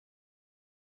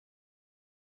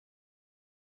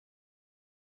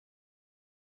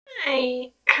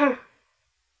I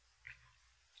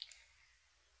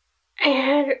I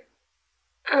had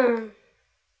um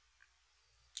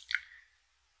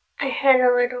I had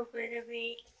a little bit of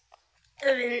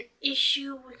an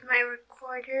issue with my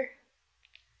recorder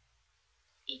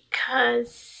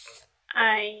because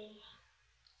I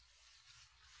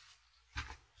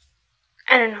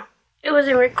don't know. It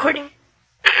wasn't recording.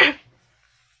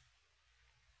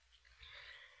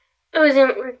 It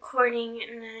wasn't recording,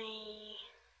 and I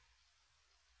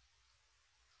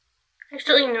need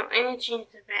to change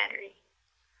the battery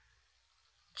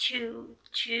to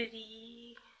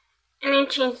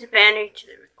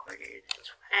the recorder.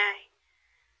 That's why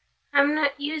I'm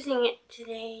not using it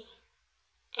today,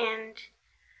 and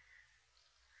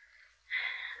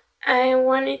I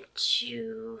wanted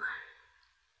to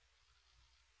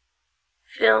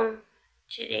film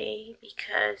today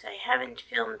because I haven't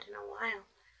filmed in a while.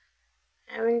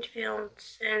 I haven't filmed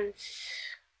since,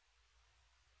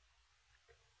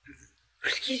 I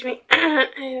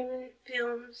haven't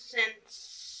filmed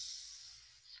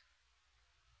since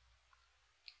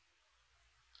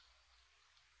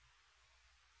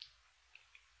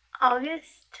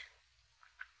August,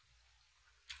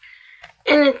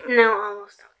 and it's now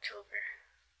almost October,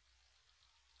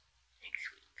 next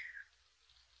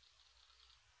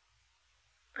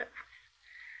week,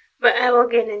 but I will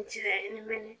get into that in a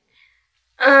minute.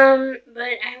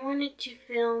 But I wanted to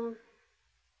film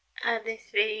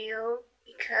this video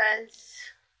because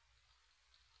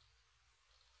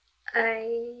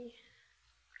I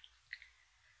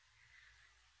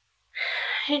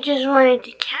just wanted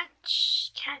to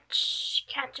catch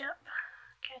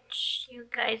you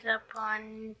guys up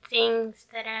on things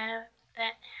that have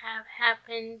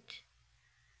happened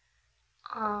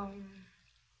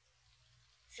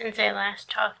since I last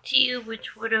talked to you,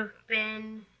 which would have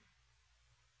been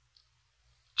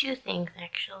two things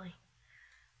actually.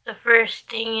 The first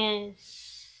thing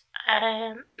is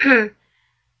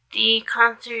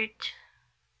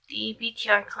the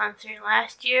BTR concert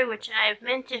last year, which I've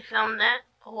meant to film that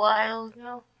a while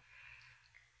ago,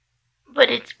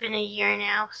 but it's been a year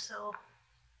now, so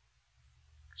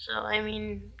I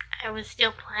mean, I was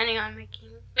still planning on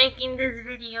making this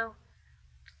video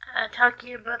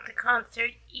talking about the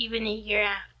concert even a year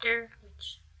after,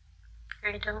 which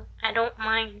I don't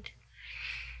mind.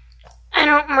 I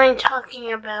don't mind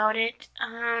talking about it.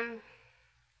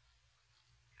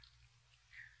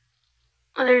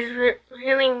 There's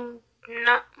really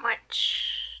not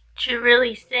much to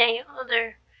really say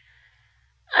other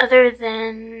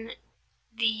than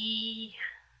the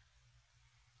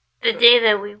day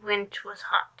that we went was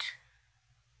hot,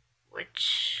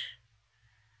 which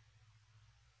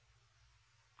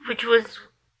was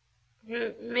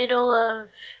middle of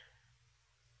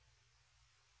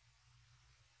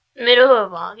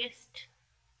August,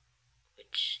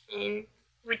 which in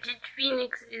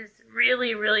Phoenix is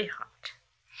really, really hot.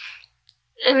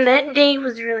 And that day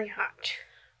was really hot.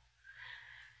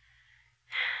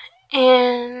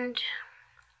 And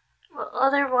well,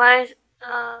 otherwise,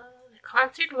 the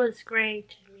concert was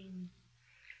great. I mean,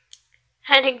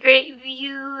 had a great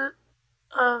view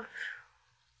of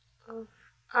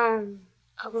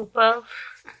above.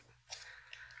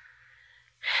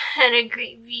 Had a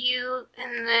great view,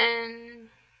 and then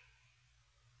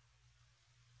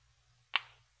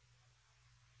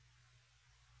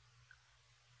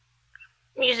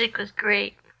music was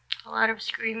great. A lot of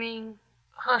screaming,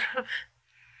 a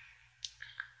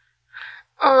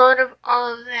lot of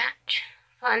all of that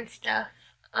fun stuff.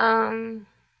 So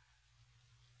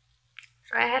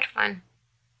I had fun.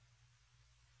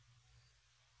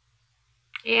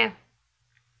 Yeah.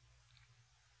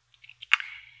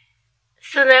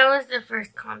 So that was the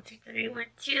first concert that I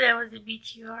went to. That was the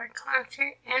BTR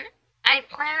concert, and I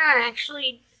planned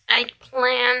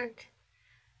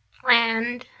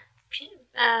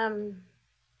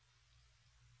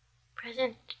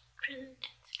present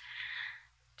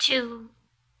to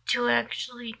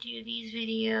actually do these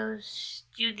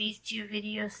two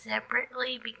videos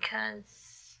separately,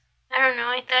 because I don't know,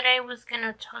 I thought I was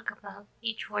gonna talk about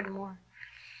each one more,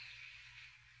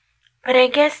 but I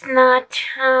guess not.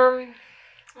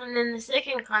 And then the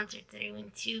second concert that I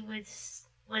went to was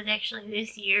actually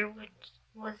this year, which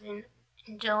was in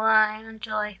July, on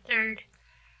July 3rd,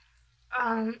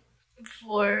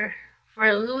 for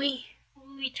Louis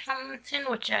Tomlinson,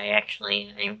 which I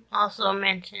also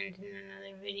mentioned in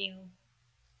another video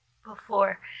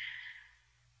before.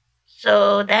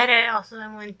 So that I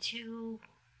went to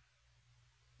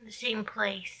the same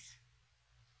place,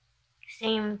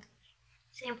 which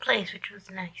was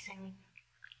nice. I mean,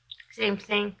 same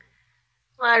thing.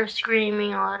 A lot of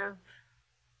screaming, a lot of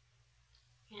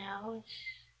You know,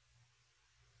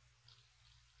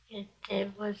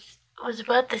 it was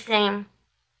about the same.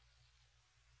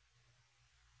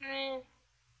 Yeah,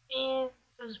 it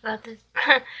was about the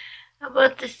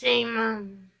about the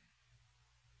same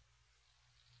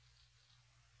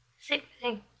same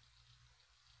thing,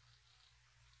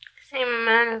 same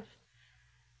amount of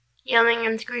yelling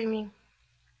and screaming.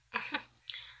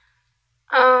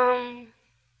 um,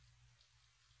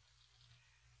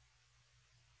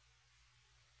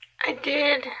 I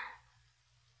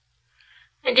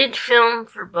did film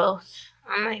for both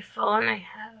on my phone.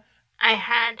 I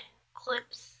had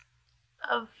clips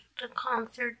of the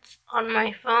concerts on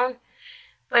my phone,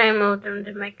 but I moved them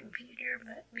to my computer.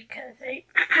 But because I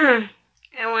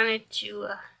I wanted to,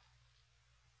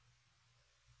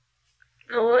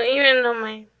 well, even though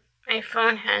my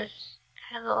phone has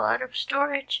a lot of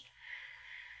storage,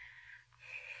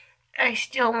 I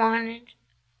still wanted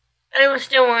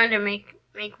to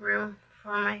make room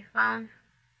for my phone.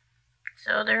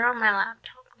 So they're on my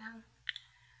laptop now.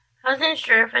 I wasn't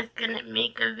sure if I was gonna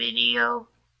make a video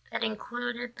that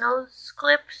included those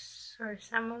clips or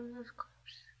some of those clips.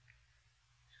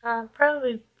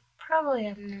 Probably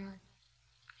I'm not.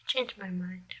 I changed my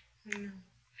mind.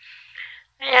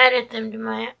 I added them to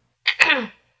my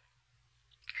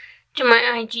to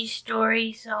my IG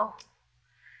story, so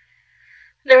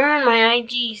they're on my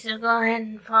IG. So go ahead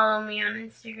and follow me on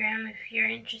Instagram if you're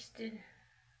interested.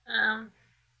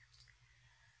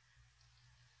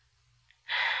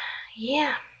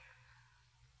 Yeah,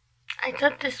 I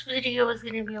thought this video was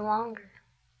gonna be longer.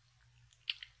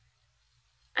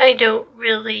 I don't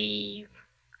really.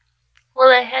 Well,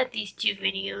 I had these two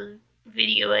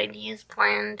video ideas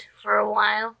planned for a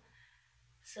while.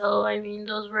 So, I mean,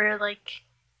 those were like,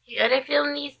 you gotta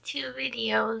film these two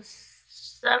videos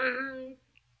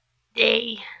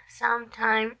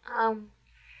sometime.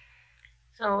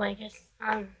 So I guess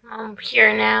I'm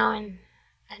here now, and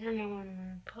I don't know when I'm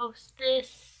gonna post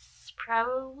this.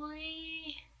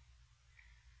 Probably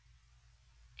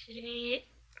today's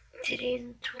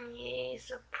the 28th,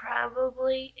 so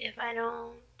probably if I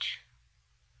don't,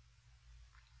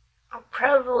 I'll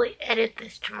probably edit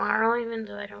this tomorrow, even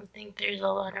though I don't think there's a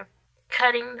lot of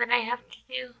cutting that I have to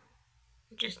do.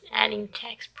 Just adding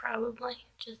text, probably.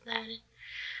 Just that.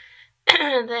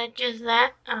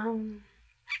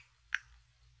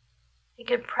 I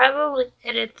could probably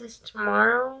edit this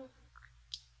tomorrow.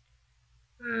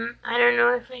 I don't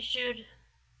know if I should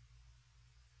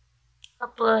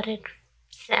upload it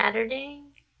Saturday.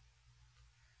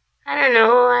 I don't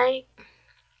know,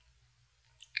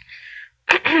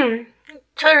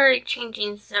 totally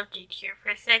changing the subject here for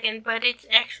a second, but it's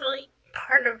actually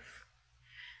part of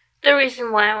the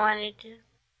reason why I wanted to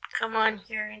come on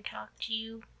here and talk to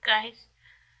you guys.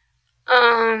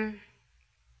 I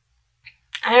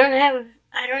don't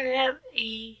have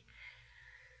a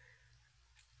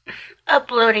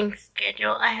uploading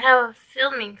schedule. I have a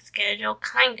filming schedule,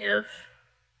 kind of,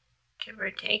 give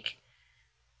or take,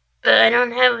 but I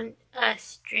don't have a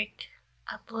strict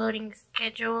uploading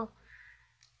schedule.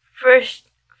 First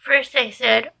I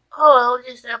said, I'll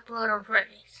just upload on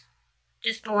Fridays,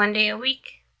 just one day a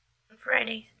week on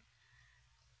Fridays.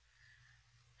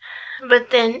 But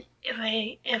then if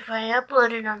I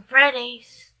uploaded on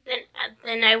Fridays,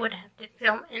 then I would have to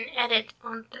film and edit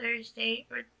on Thursday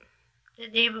or the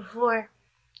day before,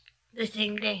 the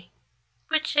same day.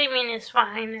 Which, I mean, is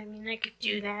fine. I mean, I could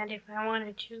do that if I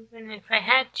wanted to, and if I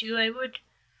had to, I would.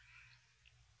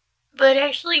 But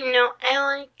actually, no, I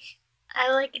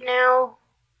like now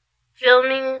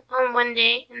filming on one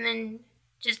day and then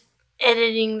just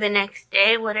editing the next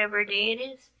day, whatever day it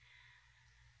is,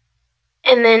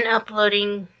 and then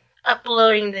uploading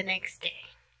the next day.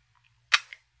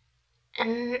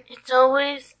 And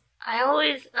I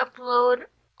always upload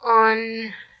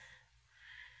on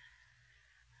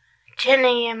 10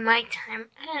 a.m. my time.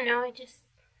 I don't know, it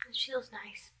feels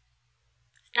nice.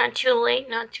 It's not too late,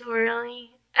 not too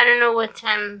early. I don't know what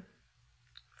time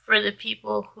for the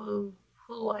people who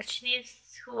watch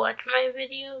my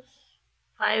videos.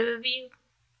 5 of you.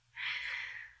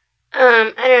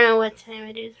 I don't know what time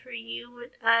it is for you when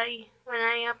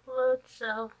I upload,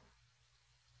 so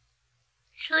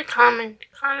actually comment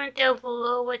down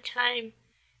below what time,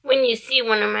 when you see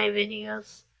one of my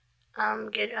videos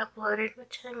get uploaded, what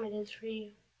time it is for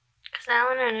you, because I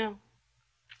want to know.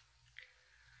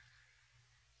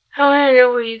 I want to know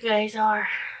where you guys are.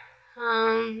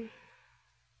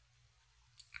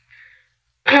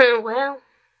 Well,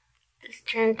 this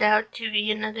turned out to be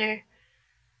another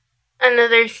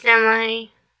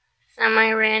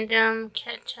semi-random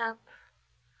catch up.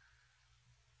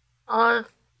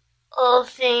 All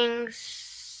things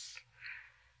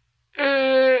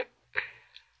Mm,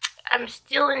 I'm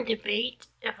still in debate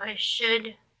if I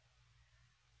should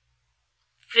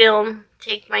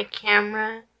take my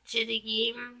camera to the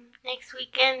game next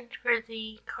weekend for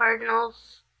the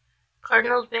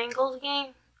Cardinals-Bengals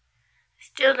game.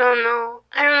 Still don't know.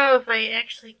 I don't know if I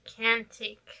actually can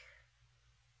take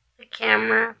the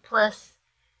camera, plus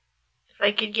if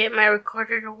I could get my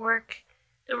recorder to work,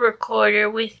 the recorder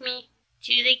with me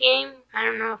to the game. I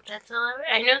don't know if that's allowed.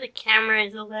 I know the camera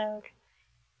is allowed.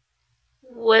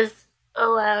 Was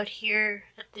allowed here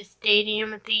at the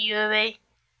stadium at the U of A.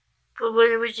 But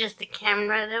when it was just the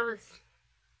camera, that was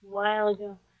a while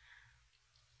ago.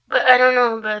 But I don't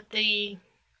know about the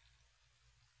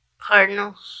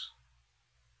Cardinals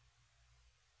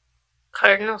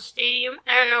Stadium.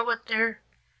 I don't know what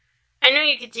I know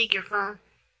you could take your phone.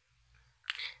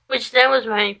 Which that was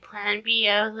my plan B.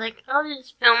 I was like, I'll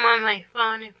just film on my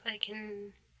phone if I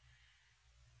can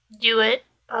do it.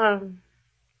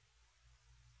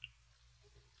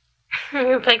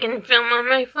 If I can film on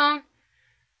my phone.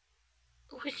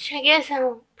 Which I guess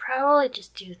I'll probably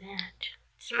just do that.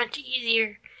 It's much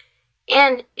easier.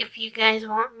 And if you guys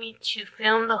want me to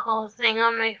film the whole thing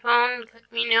on my phone, let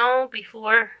me know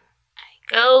before I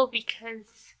go,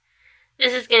 because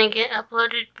this is gonna get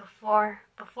uploaded before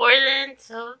then,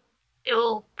 so it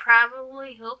will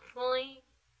probably, hopefully,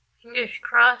 fingers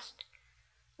crossed,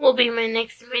 will be my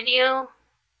next video.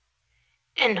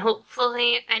 And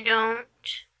hopefully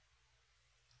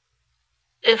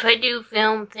if I do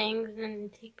film things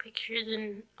and take pictures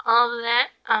and all of that,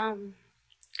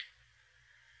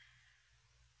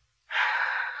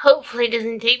 hopefully it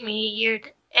doesn't take me a year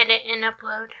to edit and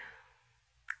upload.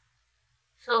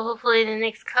 So hopefully the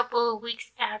next couple of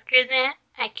weeks after that,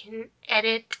 I can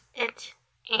edit it,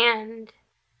 and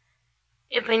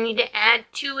if I need to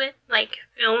add to it, like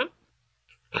film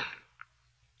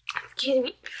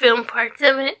parts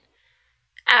of it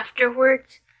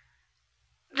afterwards,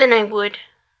 then I would.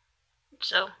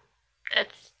 So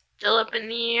that's still up in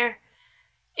the air.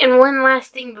 And one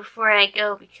last thing before I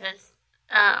go, because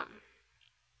I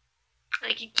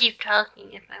could keep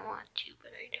talking if I want to,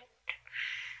 but I don't.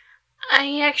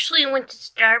 I actually went to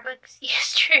Starbucks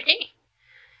yesterday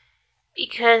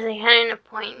because I had an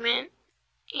appointment,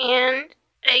 and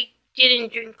I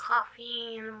didn't drink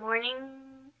coffee in the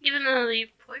morning, even though the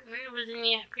appointment was in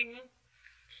the afternoon.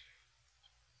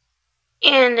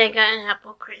 And I got an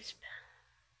apple crisp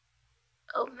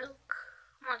oat milk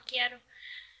macchiato.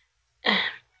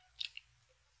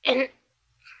 And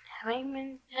have I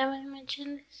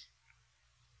mentioned this?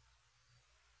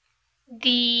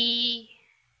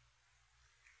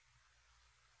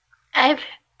 I've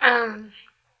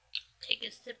take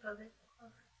a sip of it.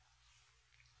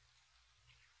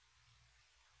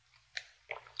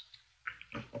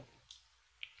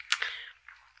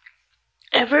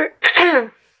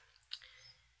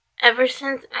 Ever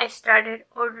since I started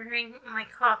ordering my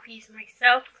coffees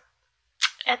myself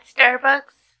at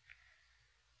Starbucks,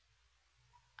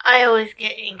 I always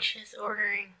get anxious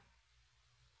ordering.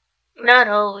 Not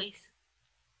always,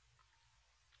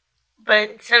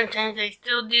 but sometimes I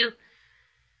still do,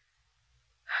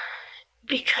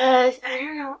 because I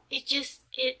don't know, it just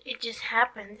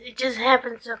happens. It just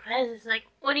happens so fast. It's like,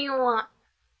 what do you want?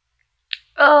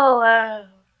 Oh,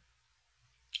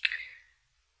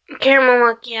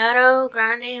 caramel macchiato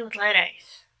grande with light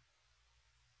ice.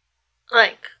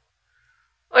 Like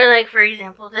for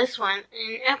example, this one,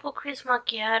 an apple crisp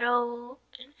macchiato,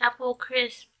 an apple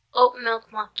crisp oat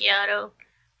milk macchiato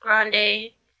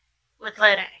grande with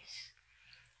light ice.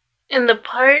 And the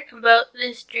part about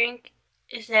this drink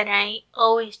is that I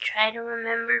always try to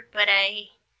remember, but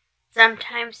I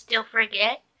sometimes still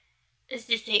forget, is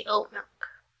to say oat milk.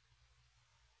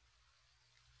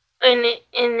 And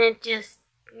it just,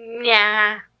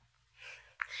 yeah.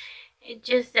 It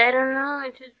just, I don't know,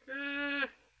 it just,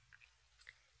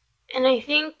 And I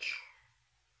think,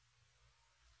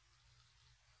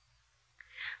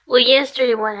 well,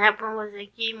 yesterday what happened was they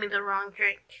gave me the wrong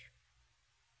drink.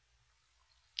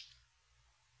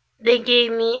 They gave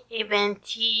me a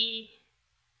venti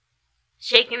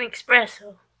shaken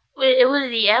espresso. It was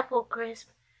the apple crisp,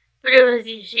 but it was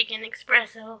the shaken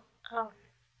espresso.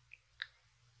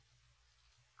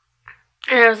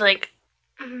 And I was like,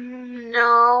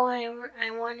 no,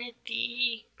 I wanted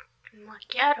the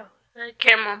macchiato, the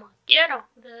caramel macchiato,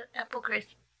 the apple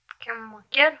crisp caramel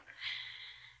macchiato.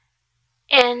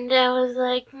 And I was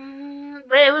like,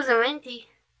 but it was a venti,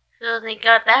 so they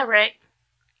got that right.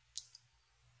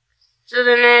 So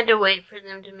then I had to wait for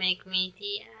them to make me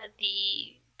the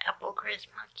apple crisp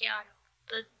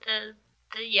macchiato.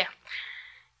 Yeah.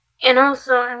 And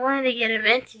also, I wanted to get a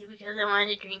venti because I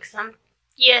wanted to drink some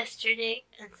yesterday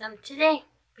and some today,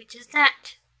 which is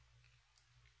that.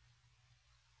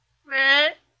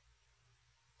 Right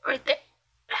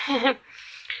there.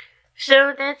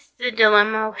 So that's the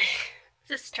dilemma with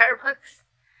the Starbucks.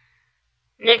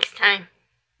 Next time,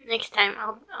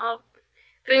 I'll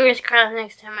fingers crossed.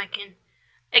 Next time I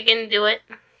can do it.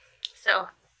 So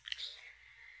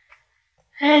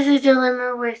there's a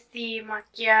dilemma with the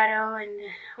macchiato and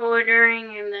the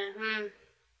ordering and the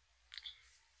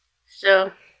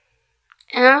So,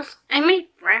 and also I made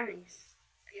brownies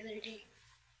the other day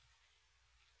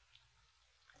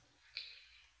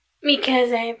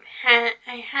because I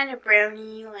had a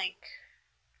brownie like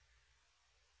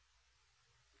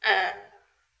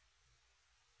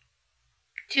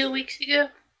 2 weeks ago,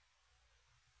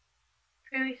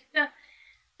 3 weeks ago.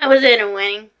 I was at a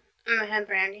wedding and I had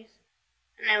brownies,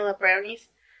 and I love brownies.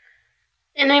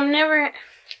 And I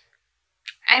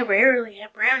rarely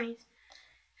have brownies,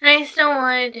 and I still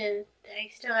had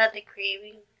the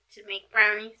craving to make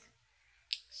brownies.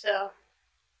 So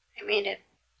I made a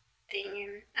thing,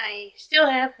 and I still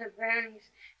have the brownies,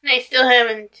 and I still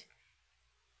haven't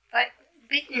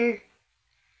bitten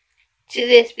to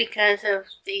this because of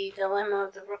the dilemma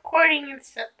of the recording and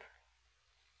stuff.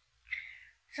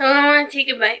 So I want to take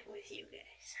a bite with you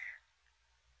guys.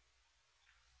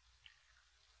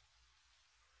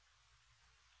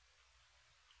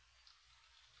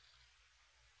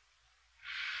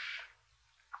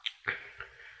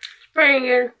 It's pretty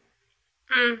good.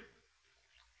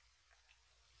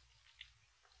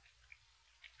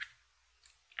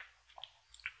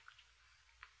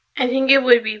 I think it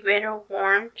would be better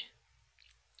warm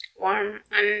in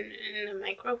the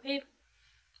microwave.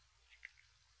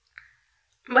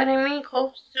 But I mean,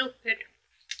 cold still good.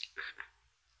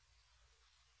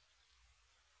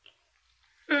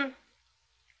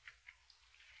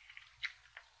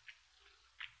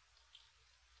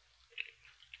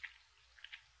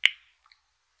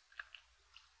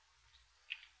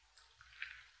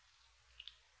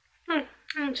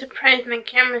 I'm surprised my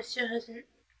camera still hasn't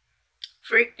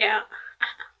freaked out.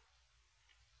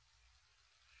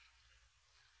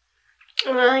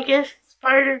 Well, I guess it's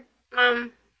part of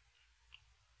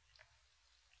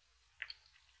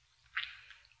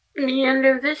the end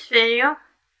of this video.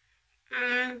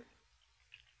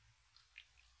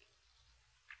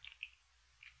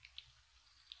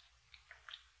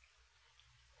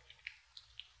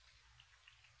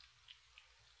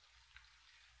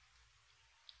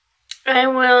 I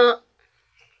will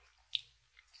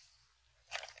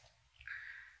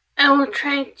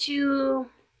try to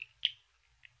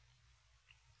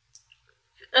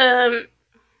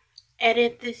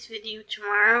edit this video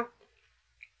tomorrow,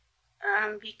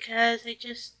 because I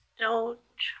just don't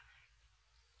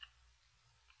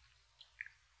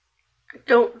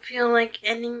feel like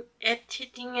editing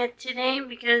it today,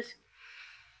 because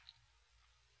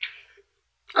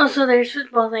also there's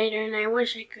football later, and I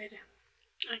wish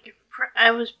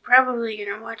I was probably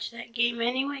gonna watch that game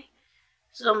anyway,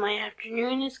 so my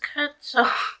afternoon is cut. So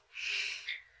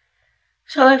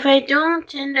if I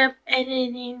don't end up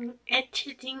editing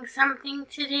something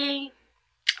today,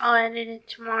 I'll edit it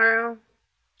tomorrow.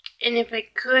 And if I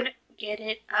could get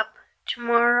it up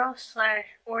tomorrow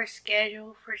or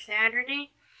schedule for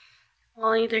Saturday,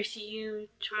 I'll either see you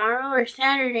tomorrow or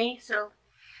Saturday. So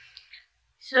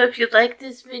if you like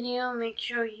this video, make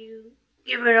sure you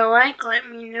give it a like, let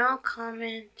me know,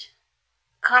 comment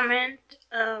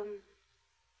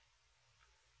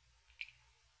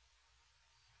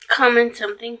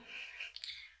something.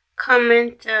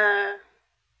 Comment the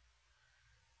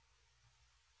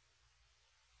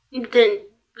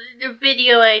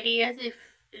video ideas if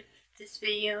this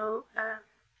video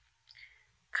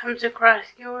comes across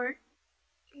your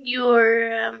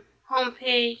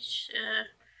homepage.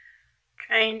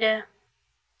 Trying to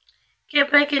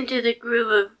get back into the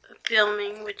groove of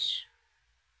filming, which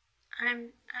I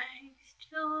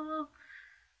still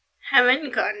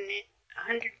haven't gotten it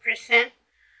 100%,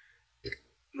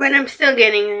 but I'm still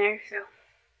getting there. So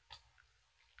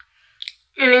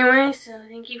anyway, so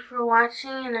thank you for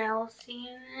watching, and I will see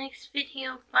you in the next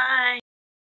video. Bye.